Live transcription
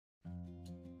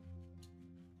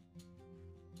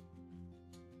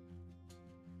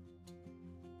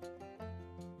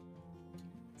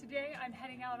Today I'm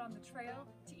heading out on the trail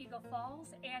to Eagle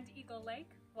Falls and Eagle Lake.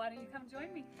 Why don't you come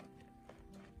join me?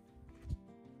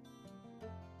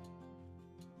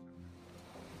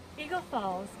 Eagle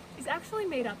Falls is actually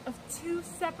made up of two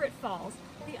separate falls.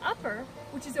 The upper,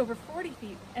 which is over 40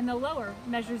 feet, and the lower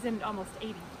measures in at almost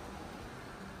 80.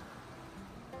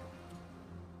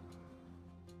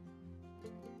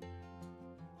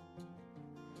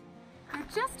 We're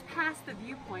just past the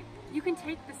viewpoint. You can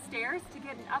take the stairs to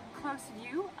get an up-close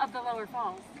view of the lower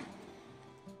falls.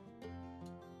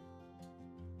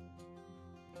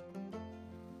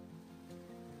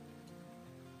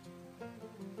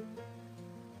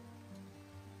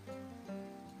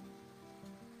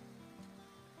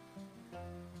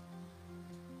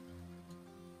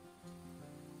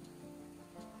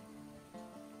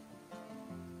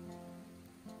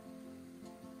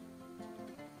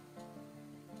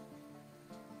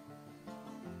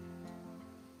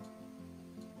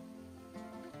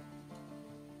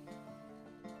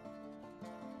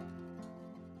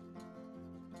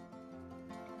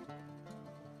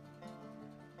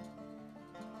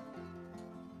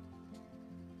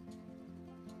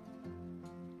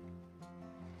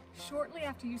 Shortly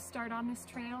after you start on this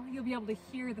trail, you'll be able to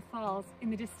hear the falls in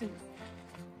the distance.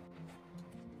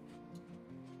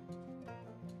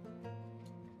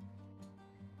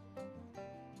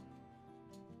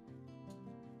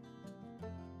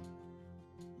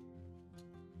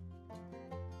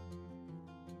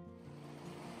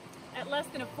 At less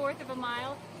than a fourth of a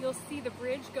mile, you'll see the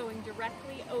bridge going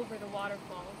directly over the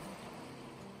waterfalls.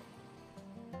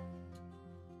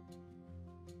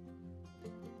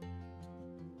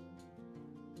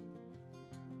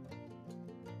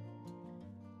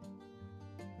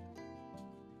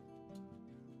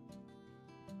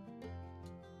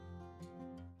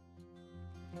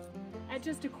 At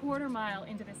just a quarter mile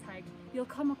into this hike, you'll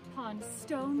come upon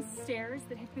stone stairs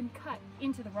that have been cut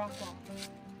into the rock wall.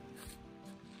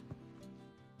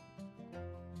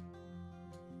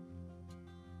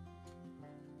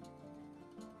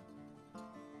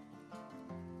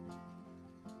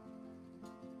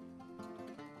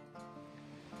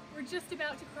 We're just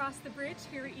about to cross the bridge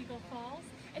here at Eagle Falls,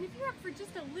 and if you're up for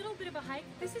just a little bit of a hike,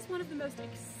 this is one of the most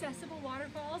accessible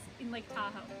waterfalls in Lake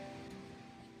Tahoe.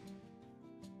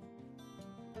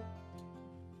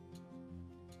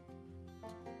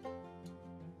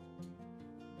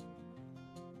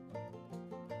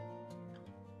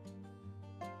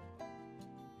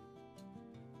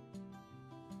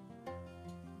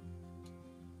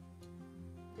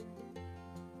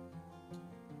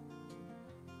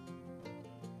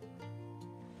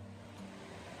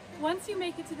 Once you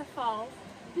make it to the falls,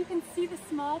 you can see the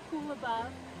small pool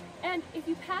above, and if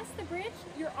you pass the bridge,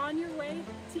 you're on your way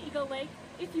to Eagle Lake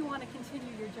if you want to continue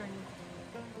your journey.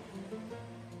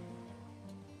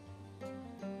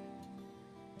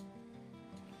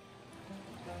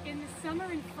 In the summer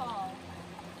and fall,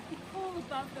 the pool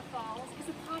above the falls is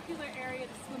a popular area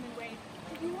to swim and wade,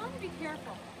 but you want to be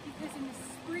careful because in the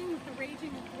spring with the raging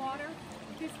of water,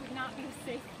 this would not be a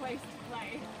safe place to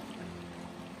play.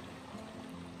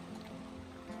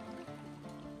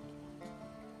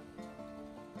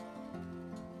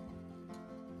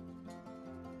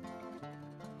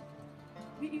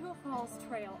 The Eagle Falls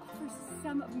Trail offers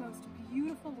some of the most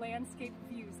beautiful landscape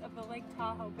views of the Lake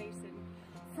Tahoe Basin,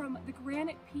 from the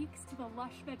granite peaks to the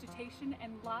lush vegetation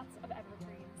and lots of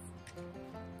evergreens.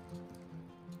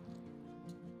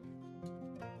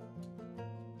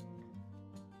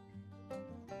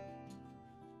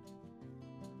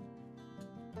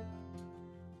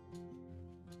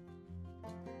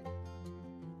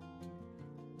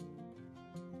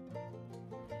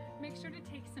 Make sure to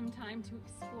take some time to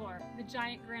explore the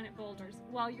giant granite boulders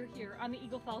while you're here on the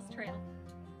Eagle Falls Trail.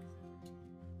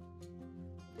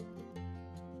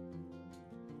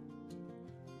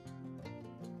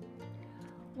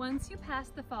 Once you pass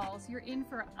the falls, you're in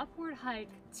for an upward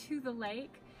hike to the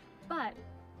lake, but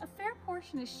a fair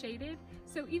portion is shaded,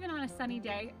 so even on a sunny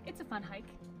day, it's a fun hike.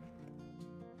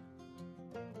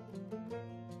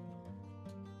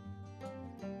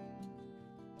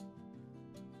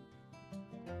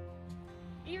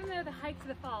 Even though the hike to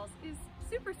the falls is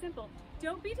super simple,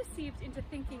 don't be deceived into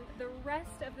thinking the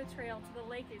rest of the trail to the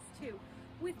lake is too.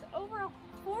 With over a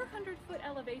 400-foot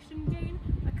elevation gain,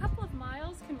 a couple of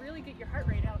miles can really get your heart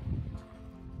rate out.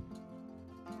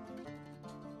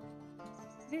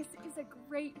 This is a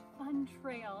great, fun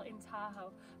trail in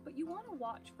Tahoe, but you want to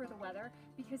watch for the weather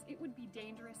because it would be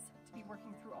dangerous to be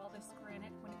working through all this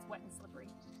granite when it's wet and slippery.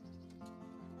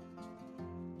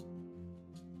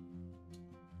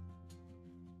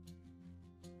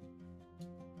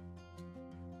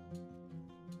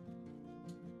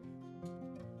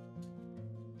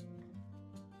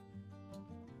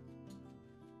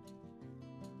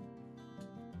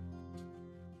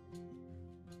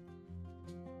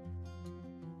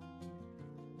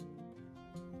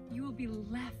 be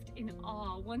left in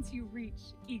awe once you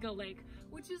reach Eagle Lake,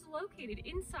 which is located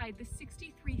inside the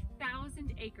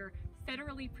 63,000 acre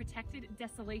federally protected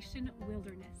Desolation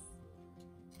Wilderness.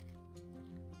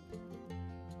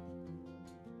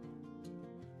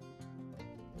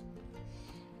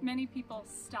 Many people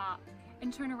stop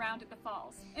and turn around at the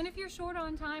falls, and if you're short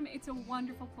on time, it's a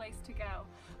wonderful place to go.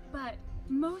 But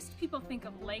most people think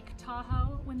of Lake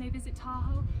Tahoe when they visit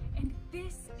Tahoe, and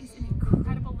this is an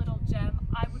incredible little gem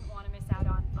I wouldn't want to miss out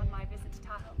on my visit to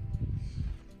Tahoe.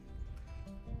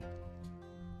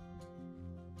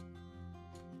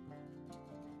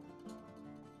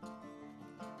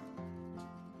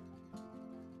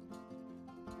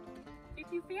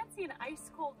 If you fancy an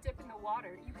ice-cold dip in the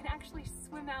water, you can actually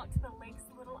swim out to the lake's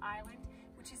little island,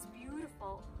 which is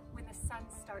beautiful when the sun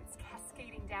starts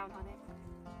cascading down on it.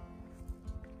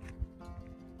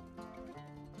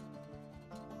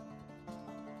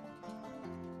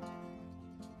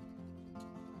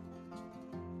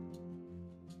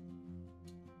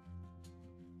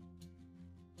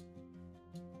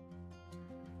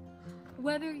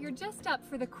 Whether you're just up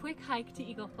for the quick hike to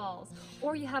Eagle Falls,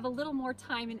 or you have a little more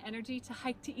time and energy to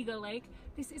hike to Eagle Lake,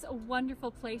 this is a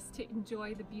wonderful place to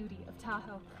enjoy the beauty of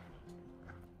Tahoe.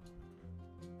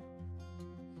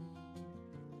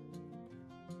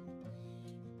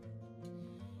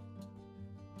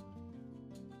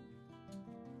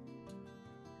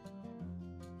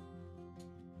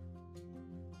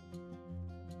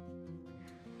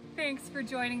 Thanks for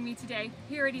joining me today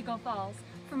here at Eagle Falls.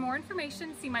 For more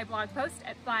information, see my blog post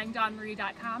at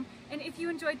flyingdawnmarie.com. And if you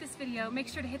enjoyed this video, make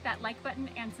sure to hit that like button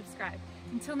and subscribe.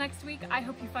 Until next week, I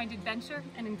hope you find adventure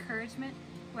and encouragement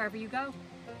wherever you go.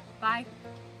 Bye.